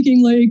you're not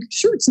making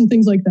shirts and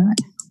things like that?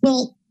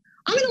 Well,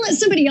 I'm going to let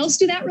somebody else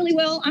do that really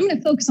well. I'm going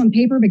to focus on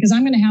paper because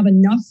I'm going to have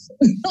enough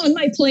on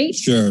my plate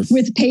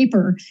with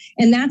paper.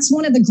 And that's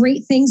one of the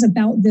great things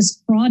about this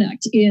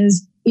product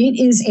is it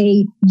is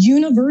a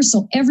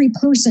universal, every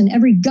person,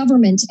 every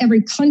government,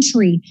 every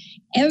country,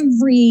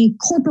 every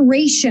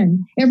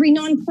corporation, every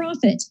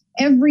nonprofit,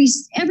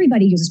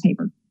 everybody uses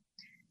paper.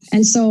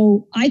 And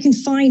so I can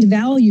find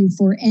value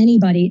for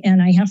anybody,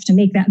 and I have to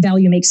make that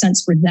value make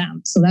sense for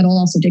them. So that'll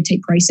also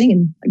dictate pricing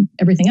and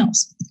everything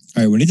else.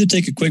 All right, we need to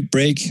take a quick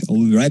break.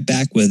 We'll be right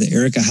back with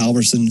Erica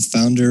Halverson,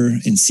 founder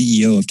and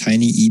CEO of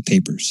Tiny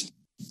ePapers.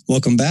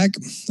 Welcome back.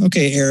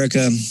 Okay,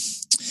 Erica,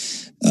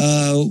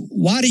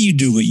 why do you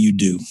do what you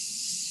do?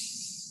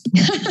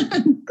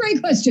 Great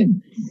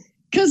question.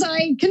 Because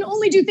I can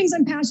only do things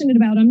I'm passionate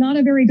about. I'm not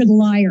a very good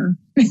liar.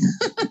 But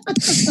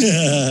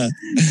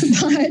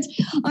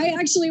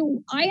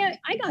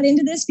I got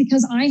into this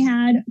because I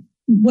had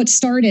what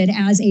started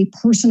as a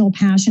personal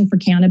passion for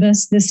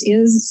cannabis. This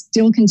is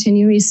still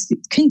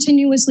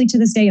continuously to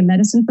this day a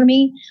medicine for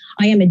me.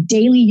 I am a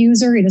daily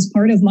user. It is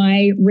part of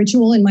my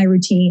ritual and my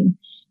routine.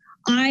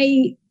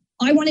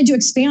 I wanted to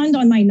expand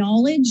on my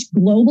knowledge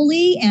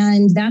globally,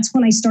 and that's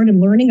when I started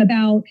learning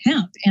about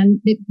hemp.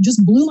 And it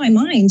just blew my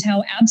mind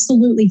how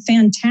absolutely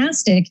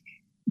fantastic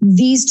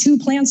these two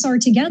plants are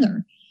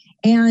together.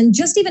 And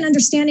just even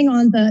understanding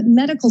on the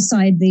medical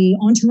side, the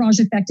entourage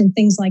effect and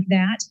things like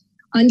that,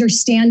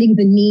 understanding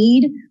the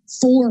need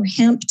for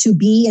hemp to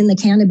be in the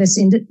cannabis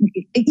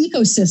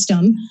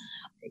ecosystem,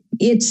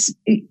 it's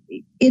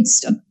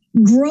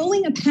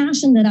growing a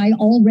passion that I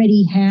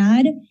already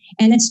had.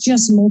 And it's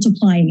just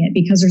multiplying it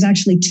because there's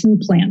actually two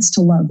plants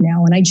to love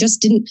now. And I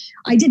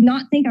did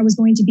not think I was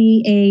going to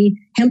be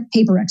a hemp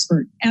paper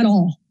expert at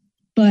all.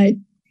 But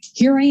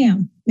here I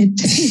am. You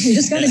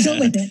just got to go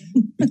with it.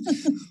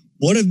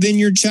 What have been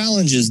your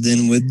challenges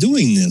then with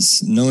doing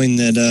this, knowing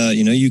that,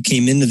 you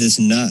came into this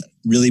not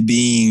really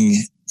being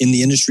in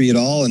the industry at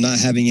all and not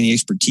having any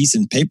expertise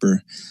in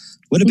paper?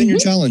 What have been your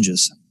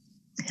challenges?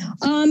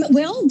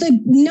 Well, the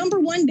number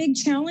one big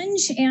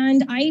challenge,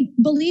 and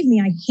believe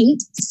me, I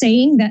hate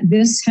saying that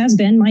this has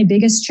been my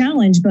biggest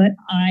challenge, but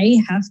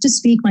I have to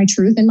speak my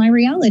truth and my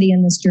reality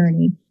in this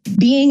journey.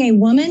 Being a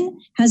woman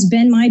has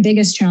been my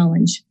biggest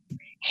challenge.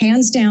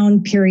 Hands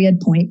down, period,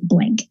 point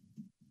blank.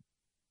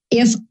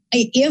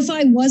 If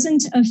I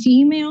wasn't a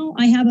female,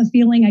 I have a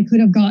feeling I could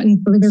have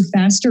gotten further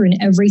faster in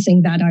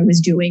everything that I was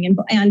doing.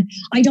 And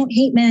I don't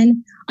hate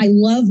men. I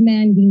love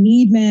men. We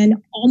need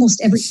men.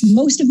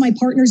 Most of my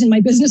partners in my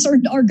business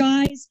are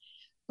guys,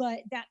 but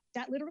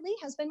that literally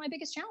has been my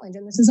biggest challenge.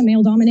 And this is a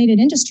male-dominated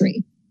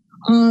industry.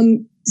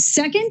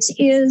 Second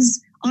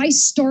is I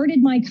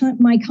started my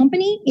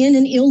company in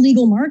an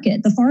illegal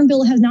market. The Farm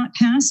Bill has not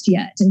passed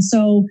yet. And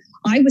so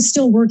I was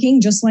still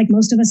working, just like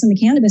most of us in the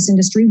cannabis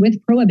industry,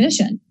 with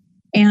prohibition.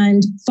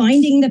 And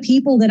finding the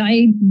people that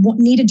I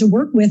needed to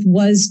work with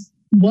was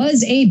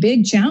a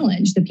big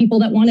challenge. The people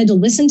that wanted to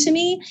listen to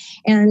me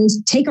and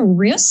take a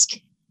risk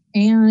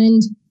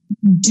and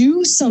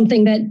do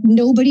something that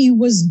nobody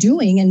was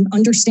doing and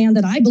understand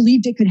that I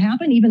believed it could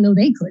happen, even though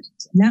they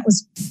couldn't. And that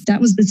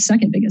was the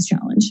second biggest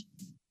challenge.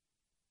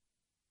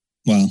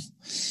 Wow.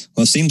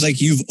 Well, it seems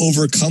like you've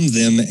overcome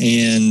them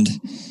and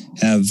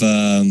have,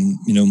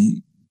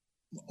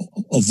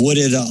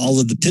 avoided all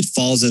of the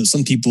pitfalls that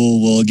some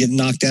people will get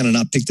knocked down and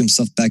not pick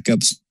themselves back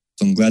up. So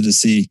I'm glad to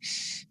see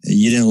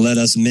you didn't let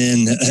us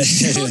men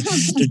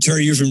deter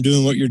you from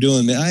doing what you're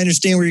doing. I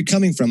understand where you're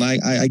coming from.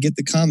 I get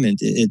the comment.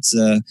 It's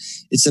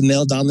a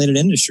male-dominated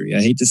industry.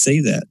 I hate to say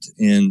that.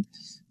 And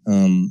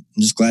I'm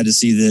just glad to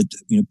see that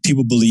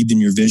people believed in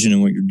your vision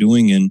and what you're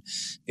doing, and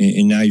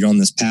now you're on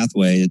this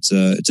pathway. It's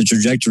a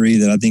trajectory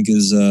that I think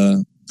is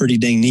pretty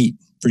dang neat,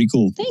 pretty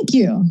cool. Thank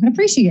you. I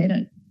appreciate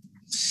it.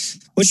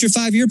 What's your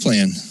 5-year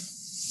plan?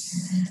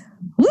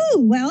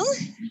 Well,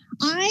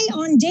 I,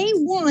 on day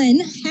one,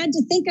 had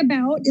to think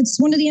about, it's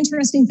one of the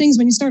interesting things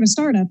when you start a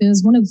startup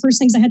is one of the first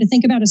things I had to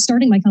think about as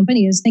starting my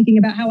company is thinking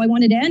about how I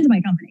wanted to end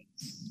my company.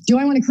 Do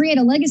I want to create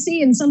a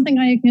legacy and something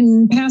I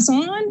can pass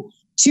on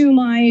to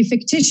my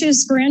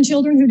fictitious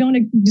grandchildren who don't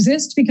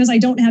exist because I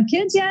don't have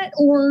kids yet?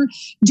 Or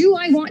do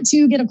I want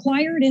to get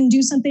acquired and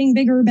do something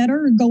bigger,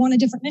 better, or go on a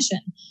different mission?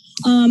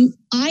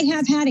 I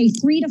have had a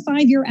 3 to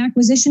 5 year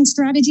acquisition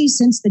strategy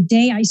since the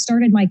day I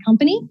started my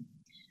company.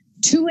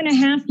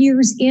 2.5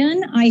 years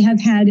in, I have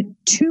had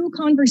 2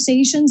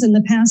 conversations in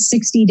the past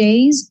 60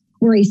 days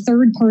where a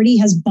third party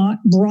has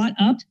brought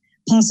up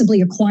possibly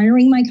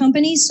acquiring my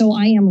company. So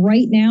I am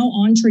right now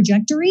on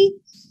trajectory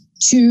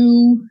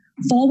to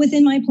fall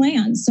within my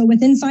plans. So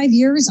within 5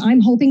 years,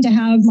 I'm hoping to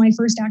have my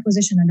first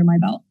acquisition under my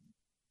belt.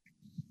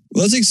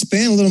 Well, let's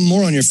expand a little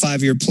more on your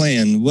 5-year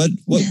plan. What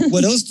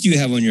else do you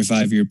have on your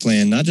 5-year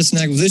plan? Not just an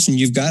acquisition.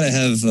 You've got to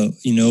have,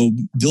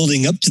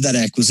 building up to that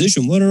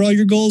acquisition. What are all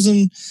your goals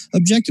and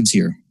objectives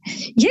here?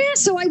 Yeah,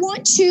 so I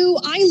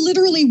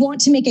literally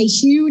want to make a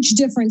huge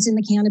difference in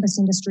the cannabis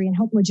industry and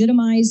help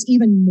legitimize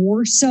even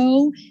more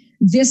so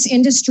this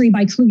industry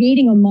by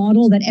creating a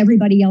model that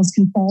everybody else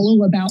can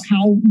follow about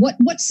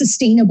what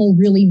sustainable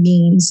really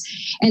means.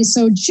 And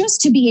so just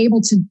to be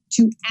able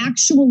to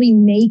actually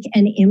make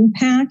an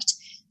impact,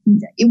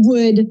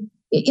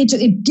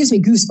 it gives me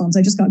goosebumps.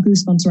 I just got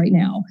goosebumps right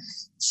now.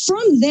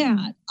 From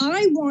that,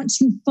 I want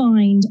to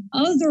find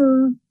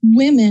other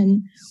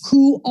women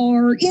who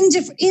are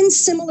in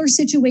similar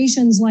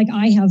situations like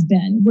I have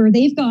been, where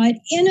they've got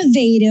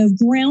innovative,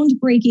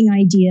 groundbreaking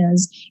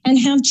ideas and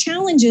have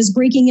challenges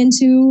breaking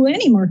into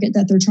any market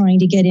that they're trying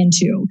to get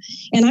into.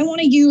 And I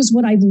want to use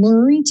what I've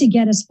learned to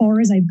get as far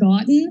as I've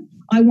gotten.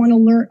 I want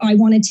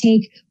to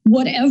take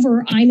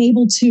whatever I'm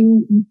able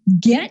to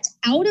get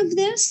out of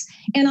this,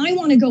 and I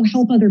want to go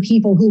help other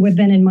people who have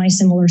been in my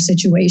similar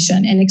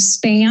situation and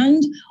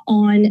expand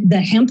on the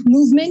hemp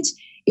movement.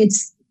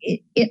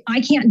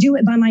 I can't do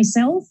it by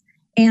myself,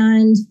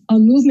 and a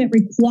movement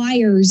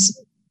requires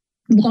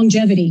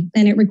longevity,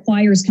 and it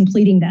requires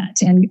completing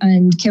that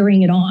and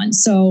carrying it on.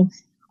 So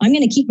I'm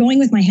going to keep going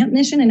with my hemp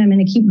mission, and I'm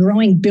going to keep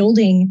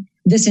building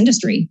this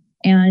industry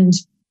and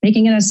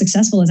making it as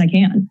successful as I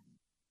can.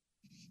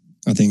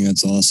 I think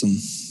that's awesome.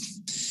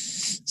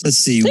 Let's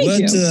see.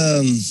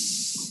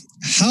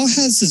 How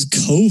has this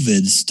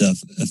COVID stuff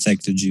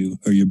affected you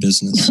or your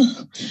business?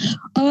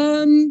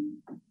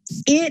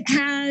 It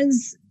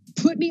has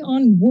put me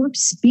on warp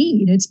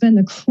speed. It's been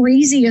the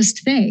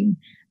craziest thing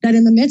that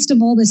in the midst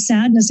of all this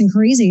sadness and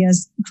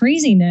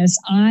craziness,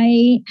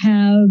 I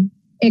have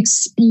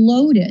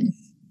exploded.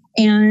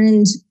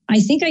 And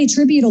I think I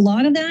attribute a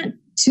lot of that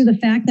to the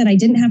fact that I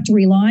didn't have to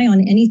rely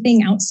on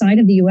anything outside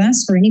of the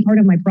US for any part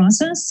of my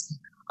process.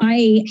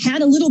 I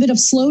had a little bit of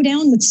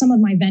slowdown with some of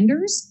my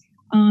vendors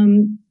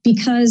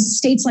because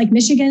states like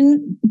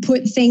Michigan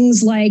put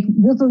things like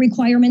worker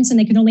requirements and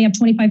they could only have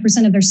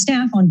 25% of their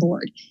staff on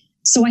board.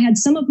 So I had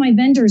some of my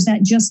vendors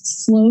that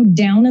just slowed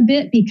down a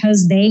bit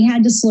because they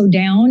had to slow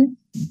down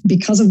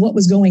because of what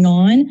was going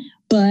on.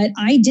 But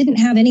I didn't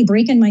have any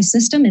break in my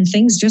system and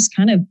things just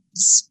kind of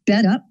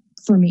sped up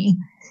for me.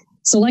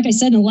 So like I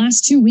said, in the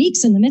last 2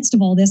 weeks, in the midst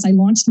of all this, I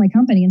launched my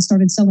company and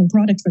started selling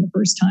product for the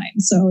first time.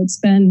 So it's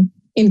been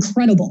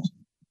incredible.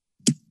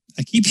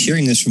 I keep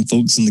hearing this from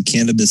folks in the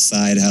cannabis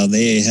side, how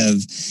they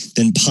have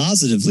been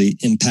positively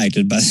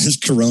impacted by this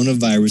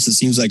coronavirus. It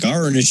seems like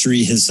our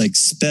industry has like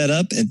sped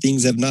up and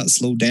things have not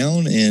slowed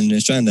down, and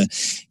it's trying to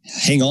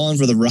hang on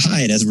for the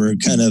ride as we're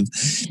kind of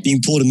being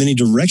pulled in many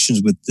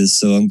directions with this.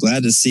 So I'm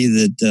glad to see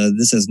that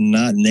this has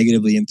not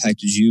negatively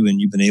impacted you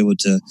and you've been able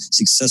to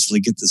successfully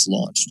get this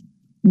launched.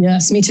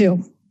 Yes, me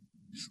too.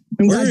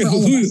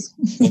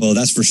 Well,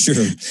 that's for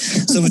sure.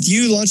 So with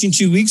you launching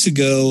 2 weeks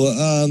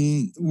ago,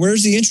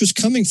 where's the interest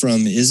coming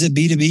from? Is it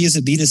B2B? Is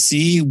it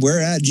B2C? Where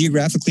at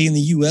geographically in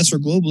the U.S. or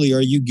globally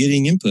are you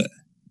getting input?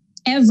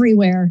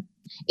 Everywhere.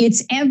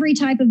 It's every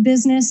type of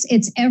business.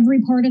 It's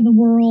every part of the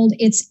world.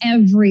 It's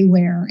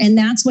everywhere. And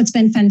that's what's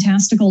been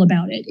fantastical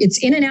about it.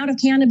 It's in and out of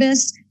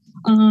cannabis,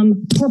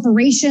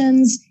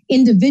 corporations,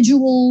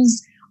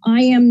 individuals.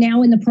 I am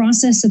now in the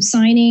process of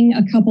signing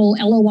a couple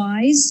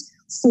LOIs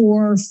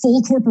for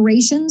full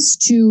corporations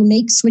to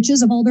make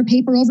switches of all their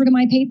paper over to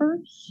my paper.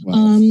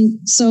 Wow.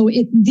 So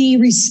the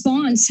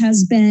response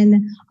has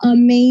been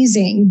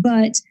amazing.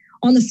 But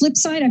on the flip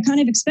side, I kind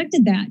of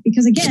expected that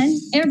because, again,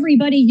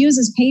 everybody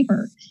uses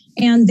paper.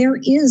 And there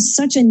is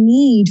such a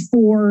need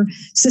for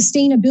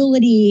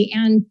sustainability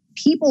and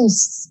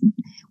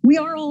we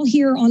are all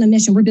here on a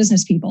mission. We're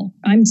business people.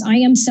 I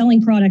am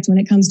selling product when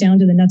it comes down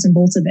to the nuts and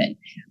bolts of it.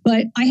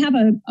 But I have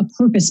a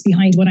purpose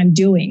behind what I'm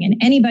doing. And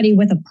anybody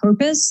with a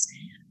purpose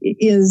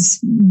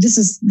this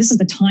is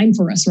the time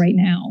for us right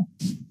now.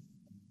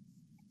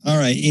 All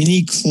right.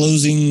 Any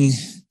closing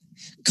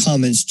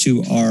comments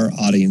to our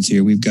audience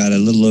here? We've got a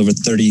little over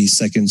 30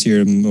 seconds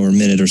here or a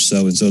minute or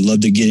so. And so I'd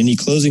love to get any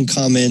closing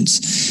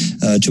comments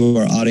to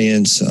our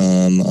audience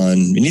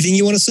on anything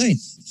you want to say.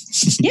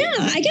 Yeah,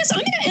 I guess I'm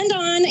going to end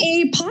on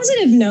a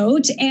positive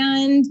note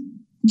and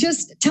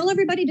just tell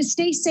everybody to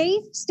stay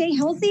safe, stay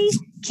healthy,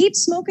 keep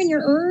smoking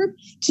your herb,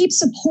 keep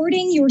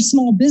supporting your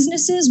small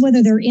businesses,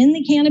 whether they're in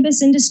the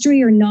cannabis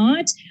industry or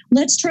not.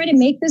 Let's try to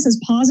make this as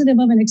positive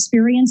of an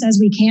experience as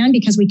we can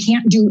because we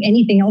can't do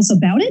anything else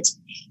about it.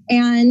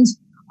 And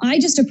I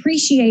just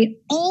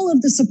appreciate all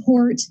of the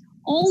support,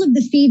 all of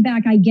the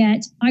feedback I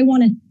get. I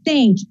want to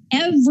thank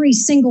every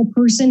single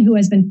person who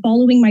has been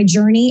following my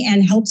journey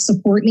and helped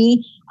support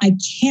me. I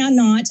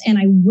cannot and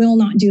I will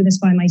not do this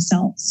by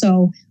myself.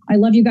 So I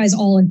love you guys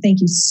all and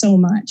thank you so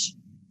much.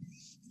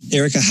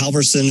 Erica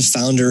Halverson,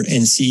 founder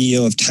and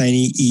CEO of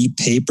Tiny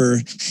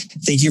E-Paper.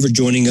 Thank you for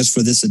joining us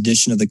for this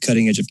edition of The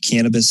Cutting Edge of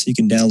Cannabis. You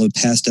can download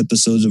past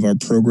episodes of our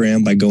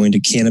program by going to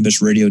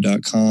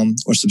cannabisradio.com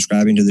or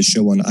subscribing to the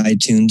show on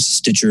iTunes,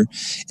 Stitcher,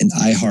 and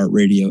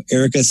iHeartRadio.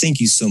 Erica, thank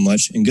you so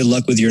much and good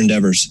luck with your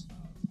endeavors.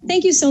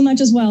 Thank you so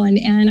much as well.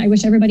 And I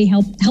wish everybody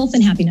health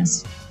and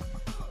happiness.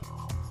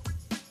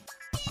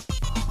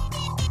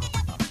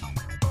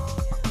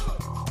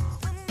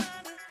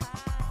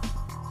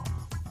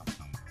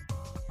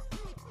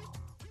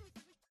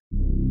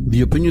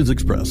 The opinions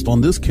expressed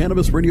on this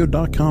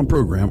CannabisRadio.com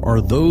program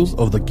are those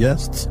of the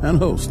guests and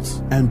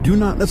hosts and do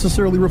not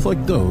necessarily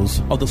reflect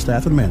those of the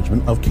staff and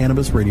management of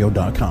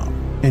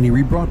CannabisRadio.com. Any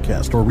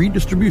rebroadcast or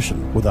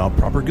redistribution without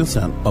proper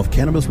consent of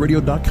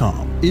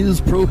CannabisRadio.com is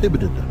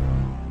prohibited.